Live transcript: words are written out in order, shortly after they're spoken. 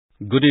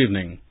Good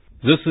evening.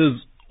 This is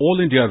All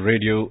India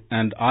Radio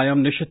and I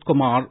am Nishit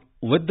Kumar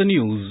with the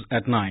news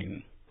at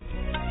 9.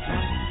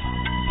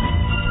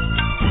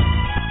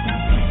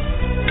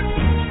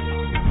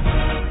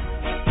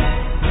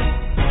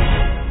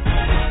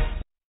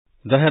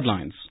 The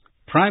headlines.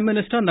 Prime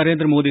Minister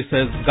Narendra Modi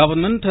says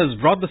government has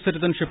brought the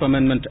Citizenship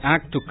Amendment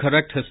Act to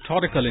correct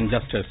historical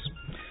injustice.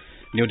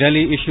 New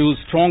Delhi issues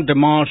strong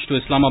demarche to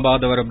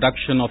Islamabad over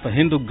abduction of a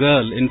Hindu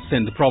girl in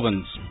Sindh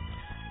province.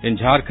 In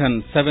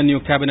Jharkhand, 7 new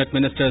cabinet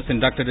ministers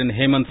inducted in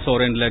Hemant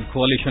Soren-led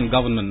coalition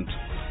government.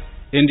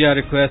 India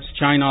requests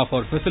China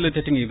for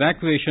facilitating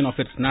evacuation of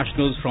its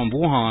nationals from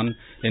Wuhan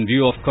in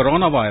view of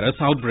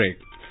coronavirus outbreak.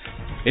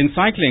 In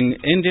cycling,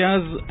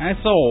 India's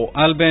Esow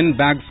Alben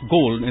bags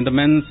gold in the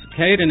men's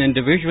Keirin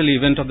individual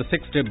event of the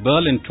 6-day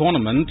Berlin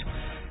tournament.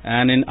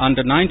 And in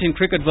Under-19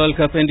 Cricket World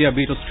Cup, India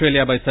beat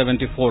Australia by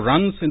 74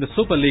 runs in the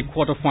Super League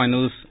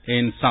quarterfinals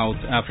in South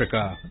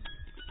Africa.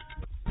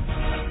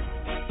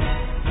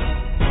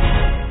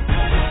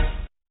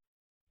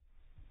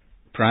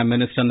 Prime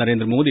Minister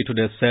Narendra Modi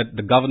today said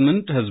the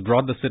government has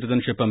brought the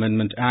Citizenship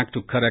Amendment Act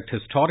to correct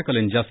historical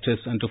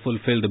injustice and to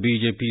fulfill the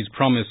BJP's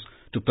promise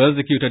to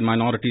persecuted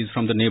minorities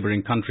from the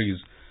neighbouring countries.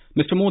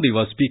 Mr. Modi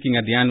was speaking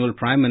at the annual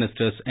Prime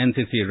Minister's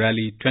NCC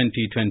Rally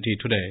 2020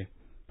 today.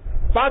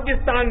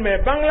 Pakistan में,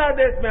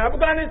 बांग्लादेश में,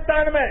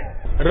 अफगानिस्तान में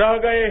रह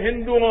गए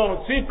हिंदुओं,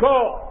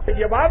 सिखों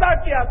ये वादा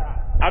किया था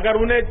अगर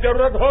उन्हें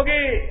जरूरत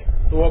होगी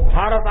तो वो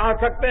भारत आ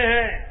सकते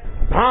हैं।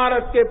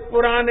 भारत के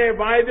पुराने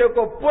वायदे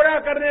को पूरा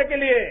करने के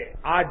लिए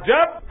आज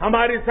जब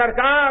हमारी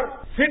सरकार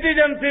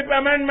सिटीजनशिप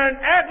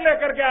अमेंडमेंट एक्ट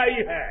लेकर के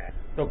आई है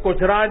तो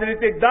कुछ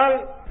राजनीतिक दल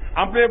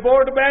अपने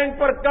वोट बैंक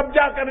पर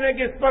कब्जा करने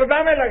की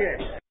स्पर्धा में लगे।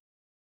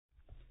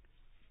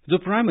 The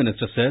Prime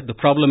Minister said the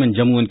problem in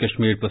Jammu and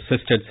Kashmir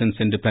persisted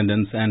since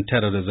independence and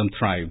terrorism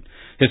thrived.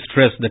 He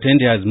stressed that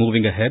India is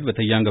moving ahead with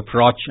a young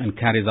approach and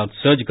carries out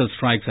surgical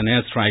strikes and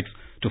airstrikes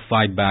to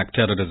fight back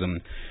terrorism.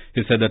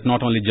 He said that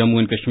not only Jammu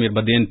and Kashmir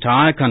but the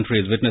entire country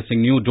is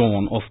witnessing new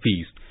dawn of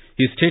peace.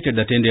 He stated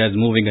that India is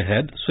moving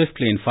ahead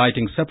swiftly in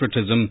fighting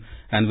separatism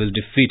and will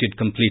defeat it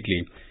completely.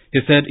 He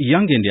said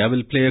young India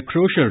will play a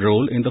crucial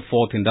role in the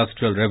fourth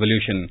industrial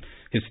revolution.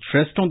 He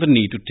stressed on the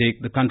need to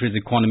take the country's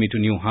economy to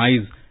new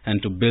highs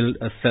and to build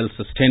a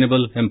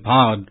self-sustainable,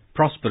 empowered,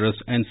 prosperous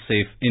and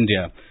safe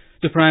India.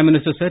 The Prime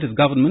Minister said his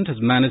government has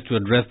managed to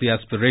address the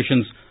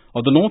aspirations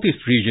of the Northeast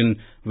region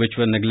which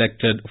were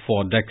neglected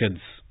for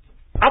decades.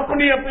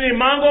 अपनी अपनी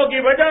मांगों की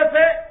वजह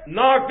से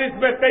north east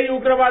में कई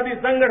उग्रवादी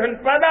संगठन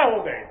पैदा हो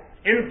गए।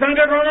 इन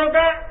संगठनों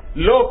का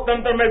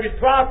लोकतंत्र में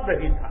विश्वास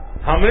नहीं था।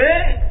 हमने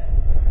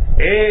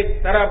एक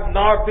तरफ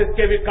नॉर्थ ईस्ट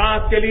के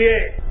विकास के लिए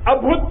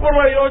अभूतपूर्व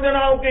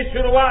योजनाओं की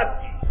शुरुआत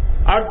की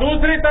और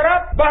दूसरी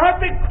तरफ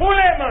बहुत ही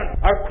खुले मन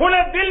और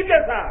खुले दिल के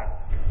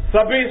साथ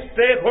सभी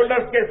स्टेक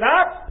होल्डर्स के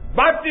साथ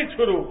बातचीत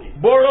शुरू की।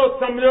 बोडो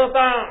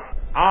समझौता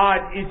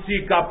आज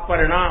इसी का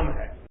परिणाम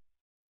है।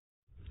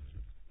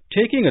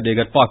 Taking a dig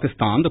at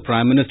Pakistan, the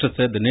Prime Minister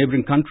said the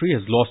neighbouring country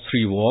has lost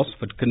 3 wars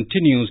but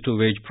continues to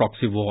wage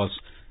proxy wars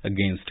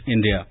against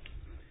India.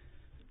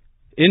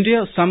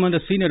 India summoned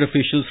senior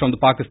officials from the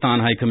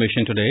Pakistan High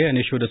Commission today and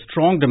issued a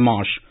strong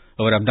demarche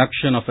over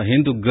abduction of a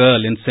Hindu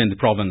girl in Sindh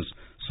province.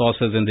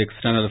 Sources in the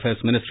External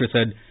Affairs Ministry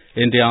said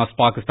India asked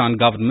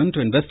Pakistan government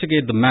to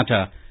investigate the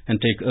matter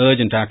and take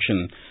urgent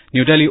action.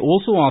 New Delhi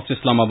also asked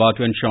Islamabad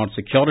to ensure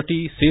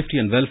security, safety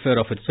and welfare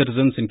of its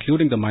citizens,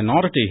 including the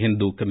minority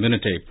Hindu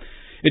community.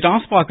 It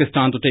asked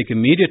Pakistan to take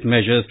immediate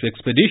measures to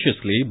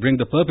expeditiously bring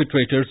the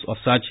perpetrators of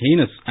such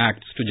heinous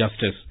acts to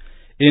justice.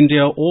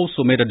 India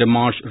also made a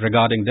demarche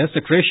regarding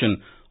desecration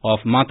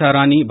of Mata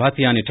Rani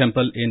Bhatiyani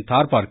temple in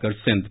Tharparkar,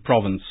 Sindh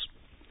province.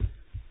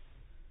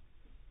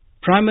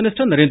 Prime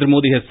Minister Narendra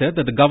Modi has said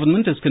that the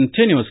government is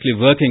continuously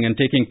working and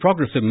taking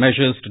progressive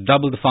measures to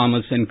double the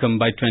farmers' income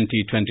by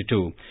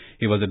 2022.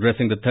 He was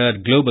addressing the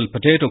 3rd Global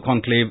Potato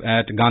Conclave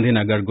at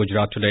Gandhinagar,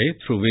 Gujarat today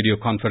through video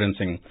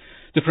conferencing.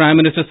 The Prime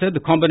Minister said the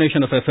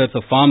combination of efforts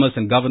of farmers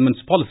and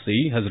government's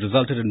policy has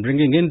resulted in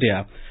bringing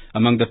India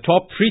among the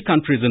top 3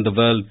 countries in the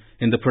world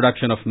in the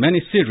production of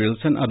many cereals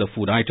and other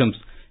food items.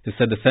 He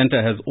said the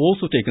centre has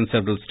also taken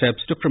several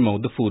steps to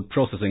promote the food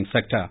processing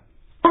sector.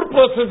 Food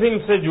processing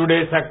से जुड़े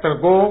sector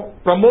को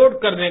promote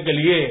करने के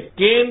लिए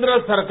केंद्र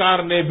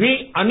सरकार ने भी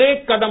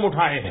अनेक कदम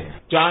उठाए हैं।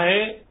 चाहे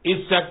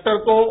इस सेक्टर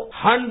को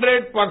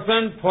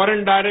 100%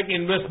 फॉरेन डायरेक्ट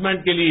इन्वेस्टमेंट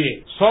के लिए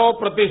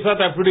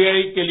 100%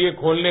 एफडीआई के लिए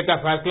खोलने का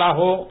फैसला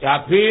हो या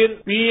फिर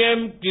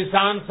पीएम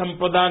किसान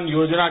संपदा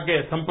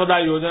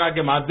योजना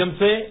के माध्यम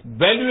से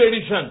वैल्यू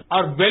एडिशन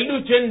और वैल्यू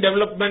चेन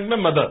डेवलपमेंट में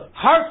मदद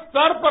हर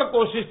स्तर पर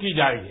कोशिश की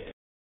जा रही है।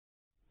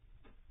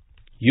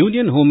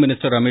 Union Home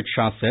Minister Amit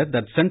Shah said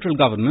that central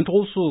government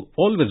also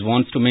always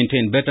wants to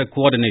maintain better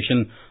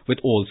coordination with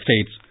all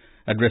states.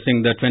 Addressing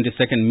the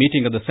 22nd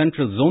meeting of the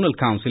Central Zonal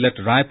Council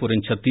at Raipur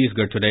in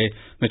Chhattisgarh today,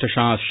 Mr.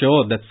 Shah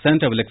assured that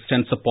centre will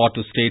extend support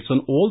to states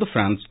on all the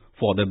fronts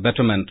for their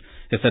betterment.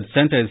 He said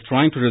centre is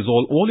trying to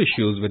resolve all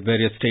issues with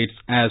various states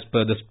as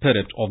per the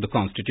spirit of the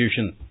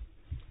Constitution.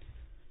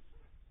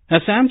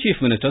 Assam Chief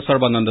Minister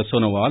Sarbananda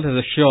Sonowal has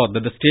assured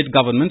that the state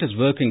government is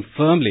working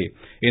firmly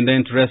in the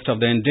interest of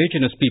the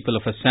indigenous people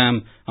of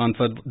Assam and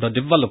for the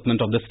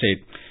development of the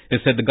state. He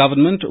said the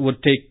government would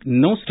take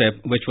no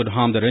step which would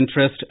harm their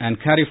interest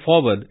and carry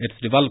forward its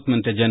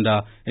development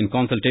agenda in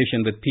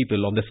consultation with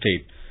people of the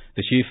state.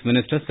 The Chief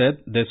Minister said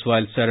this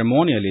while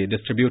ceremonially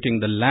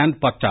distributing the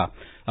land patta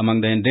among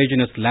the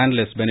indigenous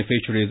landless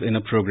beneficiaries in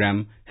a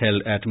program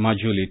held at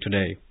Majuli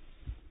today.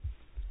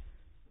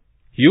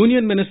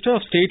 Union Minister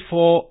of State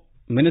for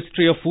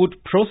Ministry of Food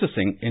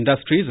Processing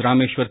Industries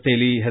Rameshwar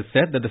Teli has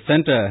said that the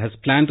centre has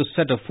planned to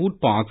set up food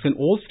parks in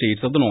all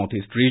states of the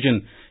Northeast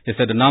region. He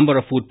said a number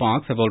of food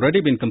parks have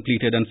already been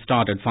completed and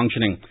started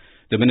functioning.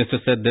 The minister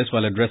said this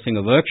while addressing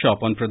a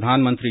workshop on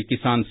Pradhan Mantri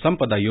Kisan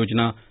Sampada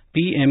Yojana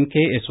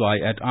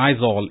PMKSY at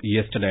Isol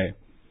yesterday.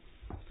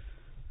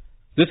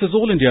 This is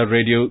All India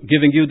Radio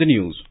giving you the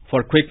news.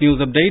 For quick news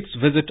updates,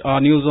 visit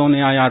our News on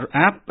AIR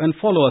app and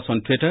follow us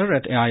on Twitter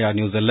at AIR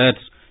News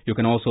Alerts. You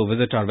can also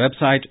visit our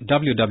website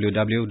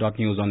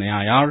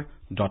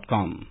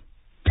www.newsonair.com.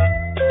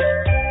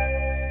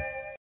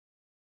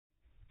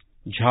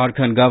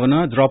 Jharkhand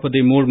Governor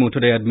Draupadi Murmu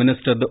today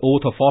administered the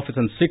oath of office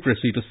and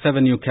secrecy to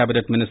 7 new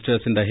cabinet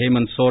ministers in the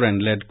Hemant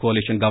Soren-led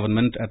coalition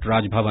government at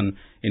Raj Bhavan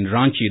in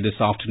Ranchi this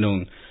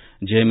afternoon.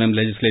 JMM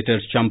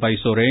legislators Champai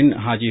Soren,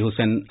 Haji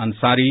Hussain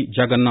Ansari,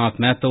 Jagannath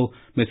Mehto,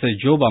 Mrs.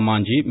 Joba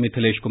Manji,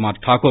 Mithilesh Kumar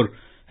Thakur,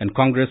 and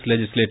Congress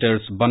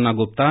legislators Banna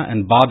Gupta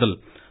and Badal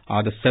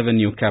are the 7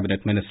 new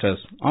cabinet ministers.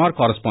 Our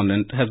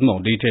correspondent has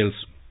more details.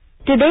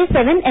 Today,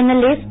 7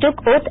 MLAs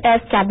took oath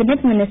as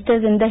cabinet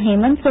ministers in the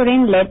Hemant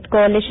Soren-led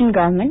coalition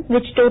government,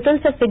 which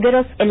totals a figure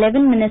of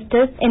 11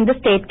 ministers in the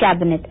state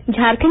cabinet.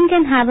 Jharkhand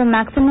can have a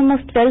maximum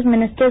of 12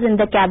 ministers in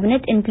the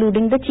cabinet,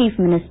 including the chief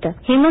minister.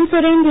 Hemant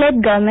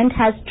Soren-led government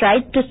has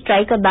tried to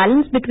strike a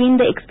balance between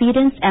the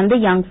experienced and the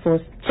young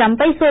force.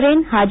 Champai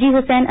Soren, Haji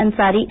Hussain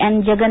Ansari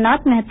and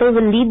Jagannath Mehto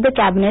will lead the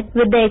cabinet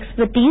with the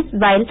expertise,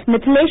 while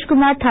Mithilesh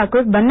Kumar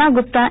Thakur, Banna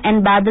Gupta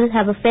and Badal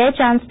have a fair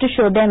chance to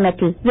show their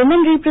mettle.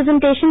 Women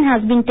representation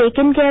has been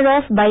taken care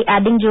of by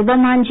adding Joba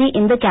Manji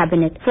in the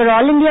cabinet. For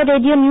All India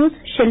Radio News,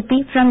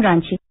 Shilpi from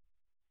Ranchi.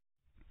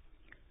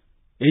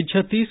 In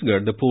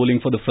Chhattisgarh, the polling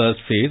for the first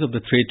phase of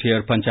the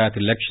 3-tier Panchayat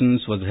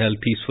elections was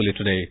held peacefully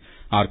today.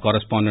 Our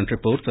correspondent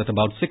reports that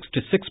about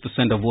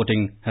 66% of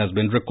voting has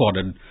been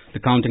recorded. The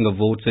counting of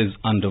votes is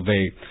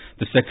underway.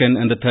 The second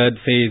and the third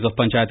phase of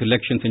Panchayat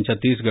elections in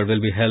Chhattisgarh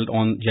will be held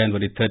on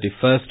January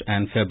 31st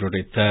and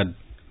February 3rd.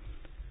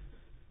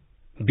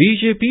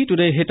 BJP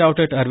today hit out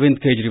at Arvind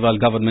Kejriwal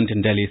government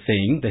in Delhi,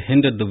 saying they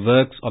hindered the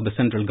works of the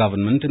central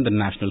government in the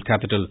national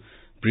capital.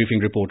 Briefing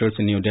reporters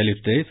in New Delhi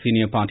today,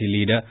 senior party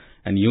leader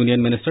and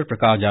Union Minister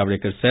Prakash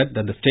Javadekar said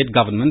that the state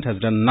government has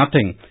done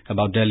nothing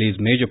about Delhi's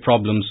major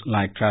problems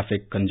like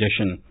traffic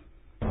congestion.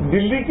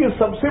 Delhi की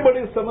सबसे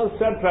बड़ी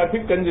समस्या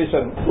traffic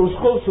congestion,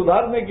 उसको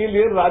सुधारने के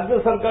लिए राज्य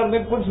सरकार ने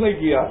कुछ नहीं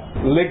किया,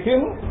 लेकिन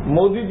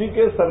मोदी जी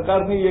के सरकार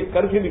ने ये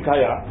करके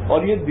दिखाया और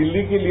ये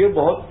दिल्ली के लिए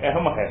बहुत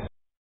अहम है.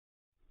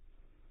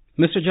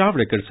 Mr.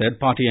 Javadekar said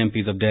party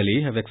MPs of Delhi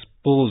have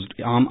exposed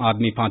Aam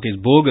Aadmi Party's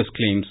bogus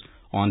claims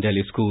on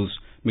Delhi schools.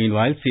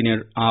 Meanwhile,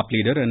 senior AAP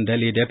leader and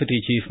Delhi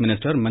Deputy Chief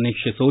Minister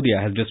Manish Sisodia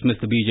has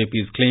dismissed the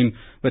BJP's claim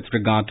with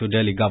regard to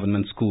Delhi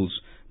government schools.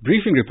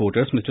 Briefing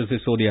reporters, Mr.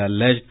 Sisodia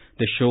alleged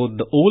they showed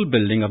the old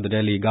building of the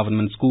Delhi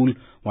government school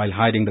while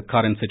hiding the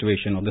current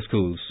situation of the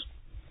schools.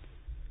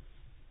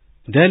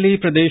 Delhi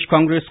Pradesh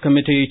Congress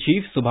Committee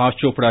Chief Subhash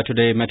Chopra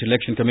today met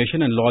Election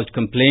Commission and lodged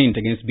complaint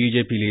against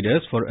BJP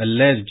leaders for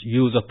alleged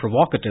use of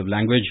provocative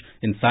language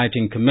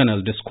inciting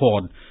communal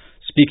discord.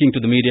 Speaking to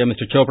the media,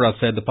 Mr. Chopra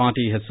said the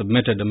party has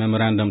submitted a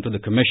memorandum to the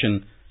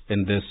Commission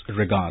in this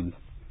regard.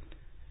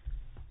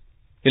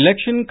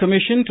 Election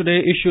Commission today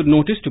issued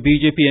notice to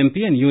BJP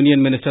MP and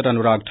Union Minister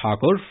Anurag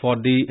Thakur for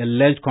the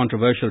alleged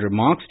controversial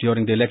remarks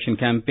during the election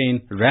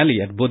campaign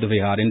rally at Buddha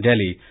Vihar in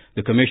Delhi.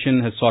 The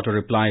Commission has sought a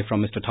reply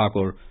from Mr.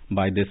 Thakur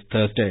by this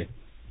Thursday.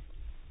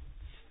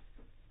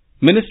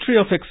 Ministry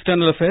of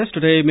External Affairs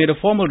today made a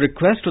formal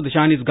request to the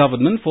Chinese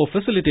government for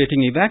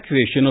facilitating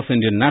evacuation of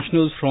Indian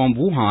nationals from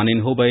Wuhan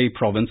in Hubei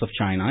province of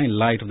China in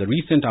light of the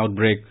recent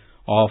outbreak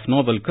of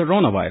novel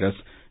coronavirus.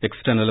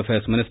 External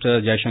Affairs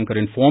Minister Jaishankar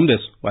informed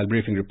this while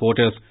briefing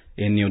reporters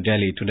in New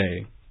Delhi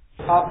today.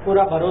 आप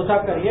पूरा भरोसा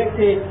करिए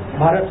कि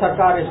भारत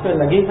सरकार इस पे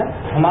लगी है.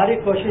 हमारी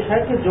कोशिश है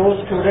कि जो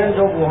स्टूडेंट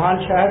जो वुहान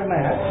शहर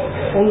में है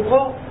उनको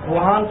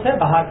वुहान से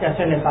बाहर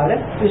कैसे निकालें,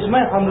 इसमें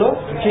हम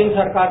लोग चीन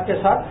सरकार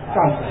के साथ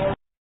काम करें.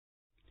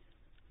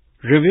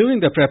 Reviewing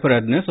the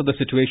preparedness of the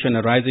situation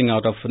arising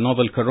out of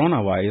novel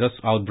coronavirus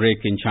outbreak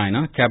in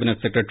China, Cabinet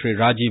Secretary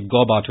Rajiv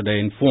Gauba today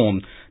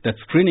informed that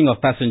screening of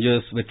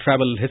passengers with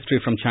travel history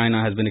from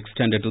China has been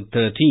extended to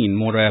 13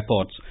 more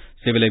airports.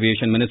 Civil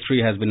Aviation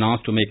Ministry has been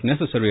asked to make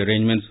necessary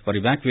arrangements for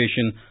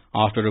evacuation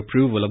after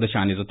approval of the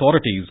Chinese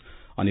authorities.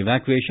 On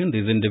evacuation,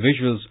 these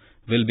individuals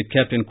will be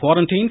kept in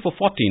quarantine for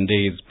 14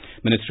 days.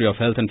 Ministry of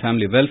Health and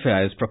Family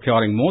Welfare is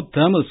procuring more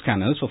thermal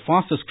scanners for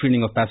faster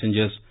screening of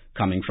passengers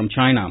coming from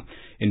China.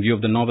 In view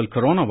of the novel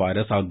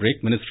coronavirus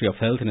outbreak, Ministry of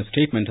Health in a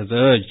statement has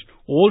urged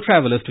all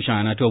travellers to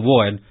China to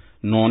avoid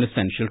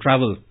non-essential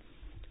travel.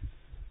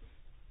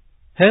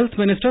 Health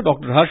Minister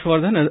Dr.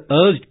 Harshvardhan has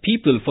urged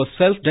people for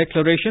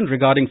self-declaration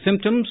regarding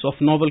symptoms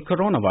of novel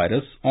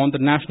coronavirus on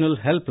the national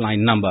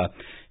helpline number.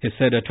 He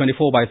said a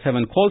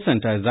 24/7 call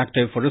centre is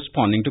active for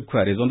responding to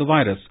queries on the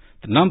virus.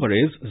 The number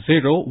is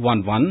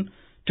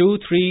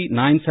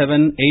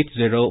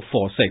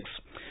 011-2397-8046.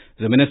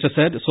 The minister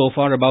said so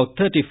far about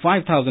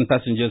 35,000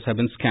 passengers have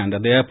been scanned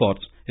at the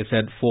airports. He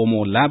said 4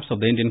 more labs of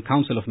the Indian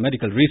Council of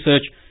Medical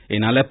Research in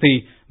Alleppey,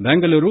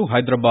 Bengaluru,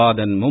 Hyderabad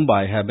and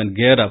Mumbai have been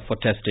geared up for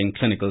testing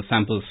clinical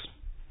samples.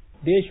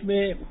 देश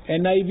में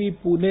NIV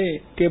Pune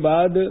के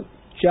बाद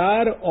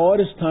 4 और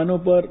स्थानों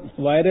पर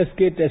virus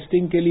के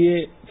testing के लिए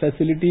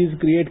फैसिलिटीज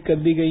क्रिएट कर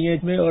दी गई हैं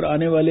इसमें और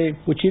आने वाले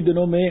कुछ ही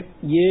दिनों में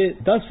ये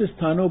 10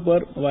 स्थानों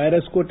पर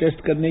वायरस को टेस्ट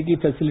करने की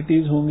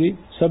फैसिलिटीज होंगी।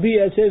 सभी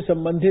ऐसे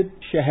संबंधित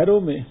शहरों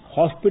में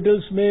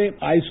हॉस्पिटल्स में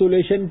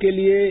आइसोलेशन के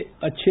लिए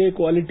अच्छे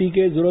क्वालिटी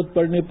के जरूरत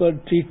पड़ने पर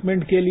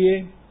ट्रीटमेंट के लिए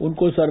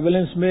उनको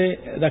सर्वेलेंस में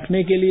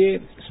रखने के लिए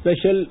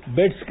स्पेशल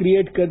बेड्स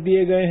क्रिएट कर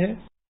दिए गए हैं।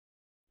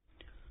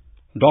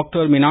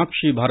 Dr.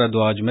 Meenakshi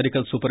Bharadwaj,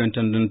 Medical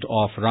Superintendent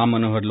of Ram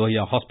Manohar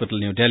Lohia Hospital,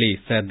 New Delhi,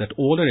 said that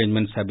all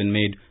arrangements have been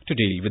made to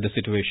deal with the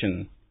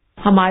situation.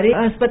 हमारे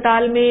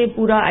अस्पताल में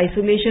पूरा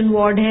आइसोलेशन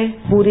वार्ड है,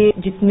 पूरे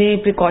जितने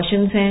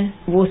प्रिकॉशंस हैं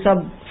वो सब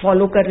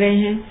फॉलो कर रहे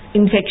हैं।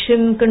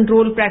 इन्फेक्शन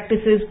कंट्रोल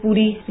प्रैक्टिसेस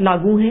पूरी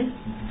लागू हैं,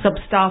 सब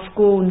स्टाफ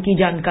को उनकी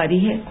जानकारी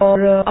है और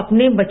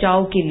अपने बचाव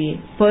के लिए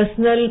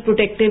पर्सनल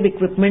प्रोटेक्टिव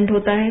इक्विपमेंट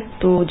होता है,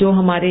 तो जो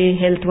हमारे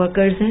हेल्थ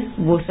वर्कर्स हैं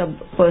वो सब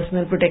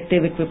पर्सनल प्रोटेक्टिव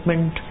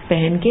इक्विपमेंट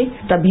पहन के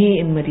तभी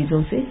इन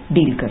मरीजों से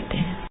डील करते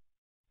हैं।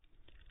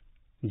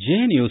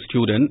 JNU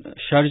student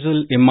Sharjul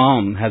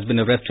Imam has been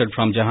arrested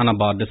from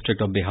Jharkhand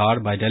district of Bihar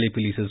by Delhi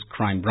Police's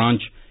crime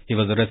branch. He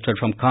was arrested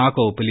from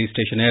CAA police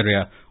station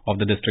area of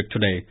the district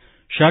today.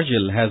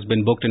 Sharjul has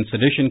been booked in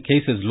sedition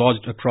cases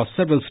lodged across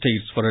several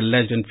states for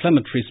alleged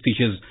inflammatory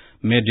speeches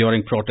made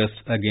during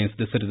protests against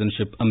the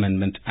Citizenship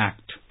Amendment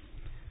Act.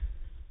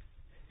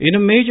 In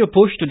a major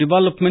push to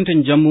development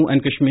in Jammu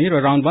and Kashmir,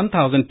 around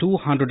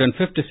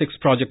 1,256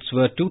 projects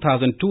worth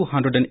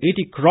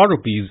 2,280 crore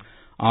rupees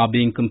are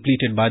being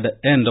completed by the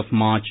end of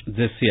March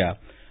this year.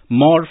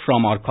 More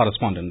from our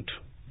correspondent.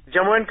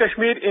 Jammu and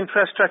Kashmir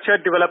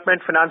Infrastructure Development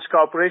Finance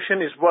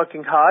Corporation is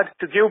working hard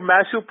to give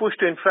massive push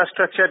to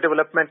infrastructure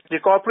development. The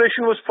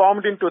corporation was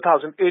formed in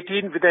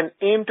 2018 with an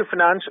aim to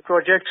finance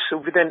projects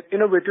with an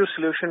innovative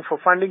solution for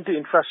funding the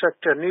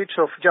infrastructure needs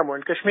of Jammu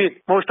and Kashmir.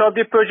 Most of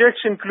the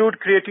projects include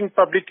creating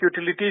public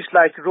utilities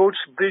like roads,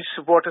 bridges,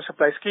 water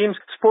supply schemes,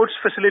 sports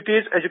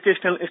facilities,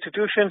 educational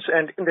institutions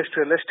and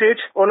industrial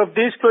estates. All of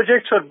these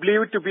projects are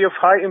believed to be of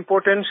high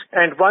importance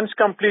and once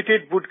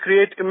completed would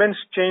create immense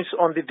change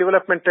on the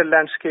developmental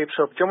landscape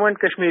of Jammu and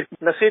Kashmir.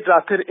 Naseer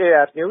Rathir,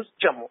 AR News,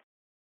 Jammu.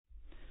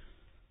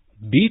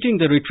 Beating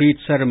the Retreat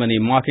ceremony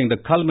marking the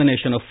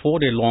culmination of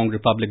 4-day-long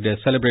Republic Day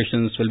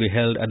celebrations will be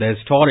held at the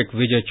historic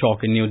Vijay Chowk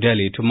in New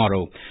Delhi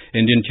tomorrow.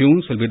 Indian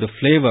tunes will be the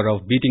flavour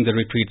of Beating the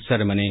Retreat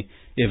ceremony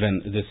even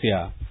this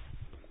year.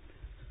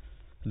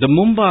 The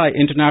Mumbai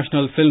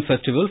International Film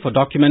Festival for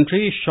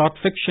documentary, short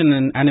fiction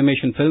and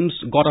animation films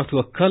got off to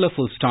a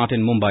colourful start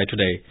in Mumbai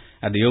today.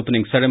 At the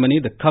opening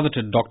ceremony, the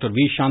coveted Dr.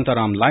 V.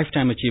 Shantaram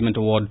Lifetime Achievement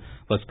Award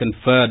was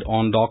conferred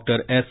on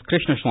Dr. S.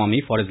 Krishnaswamy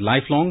for his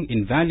lifelong,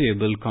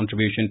 invaluable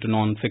contribution to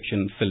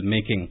non-fiction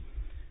filmmaking.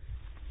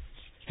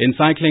 In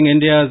cycling,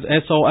 India's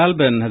Esow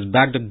Alben has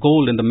bagged a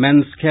gold in the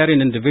men's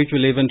Keirin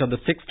individual event of the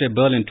 6-day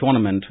Berlin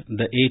tournament.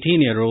 The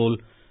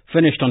 18-year-old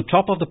finished on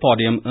top of the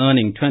podium,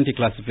 earning 20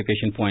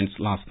 classification points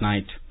last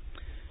night.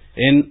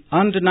 In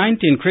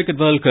Under-19 Cricket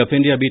World Cup,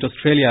 India beat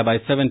Australia by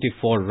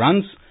 74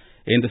 runs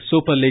in the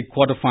Super League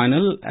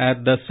quarter-final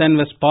at the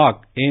Senwest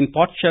Park in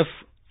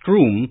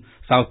Potchefstroom,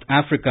 South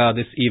Africa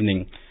this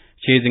evening.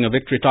 Chasing a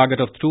victory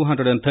target of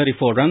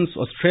 234 runs,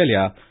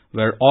 Australia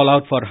were all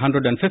out for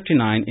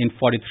 159 in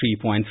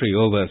 43.3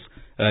 overs.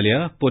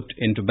 Earlier put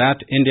into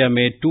bat, India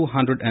made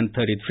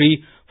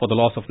 233 for the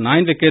loss of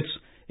 9 wickets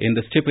in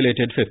the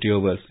stipulated 50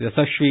 overs.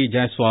 Yashasvi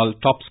Jaiswal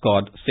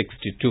top-scored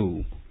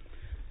 62.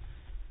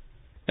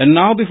 And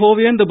now, before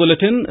we end the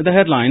bulletin, the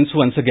headlines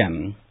once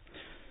again.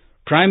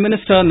 Prime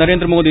Minister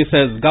Narendra Modi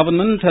says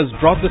government has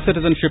brought the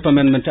Citizenship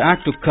Amendment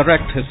Act to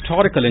correct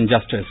historical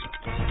injustice.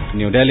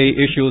 New Delhi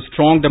issues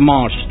strong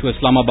demarche to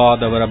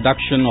Islamabad over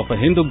abduction of a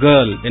Hindu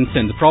girl in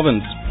Sindh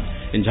province.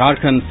 In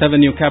Jharkhand, 7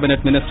 new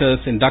cabinet ministers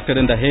inducted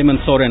in the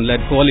Hemant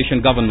Soren-led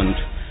coalition government.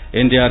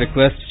 India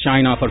requests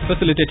China for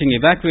facilitating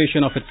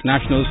evacuation of its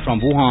nationals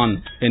from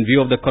Wuhan in view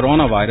of the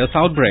coronavirus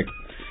outbreak.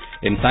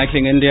 In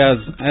cycling, India's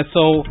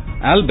Esow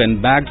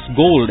Alben bags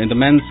gold in the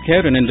men's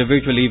Keirin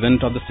individual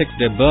event of the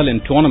 6-day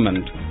Berlin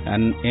tournament.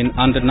 And in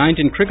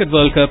Under-19 Cricket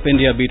World Cup,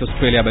 India beat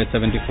Australia by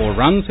 74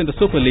 runs in the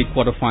Super League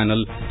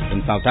quarter-final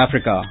in South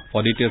Africa.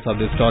 For details of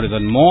these stories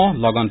and more,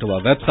 log on to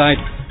our website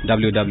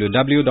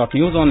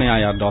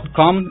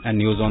www.newsonair.com and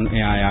News on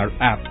AIR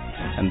app.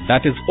 And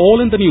that is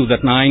all in the news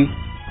at 9.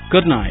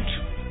 Good night.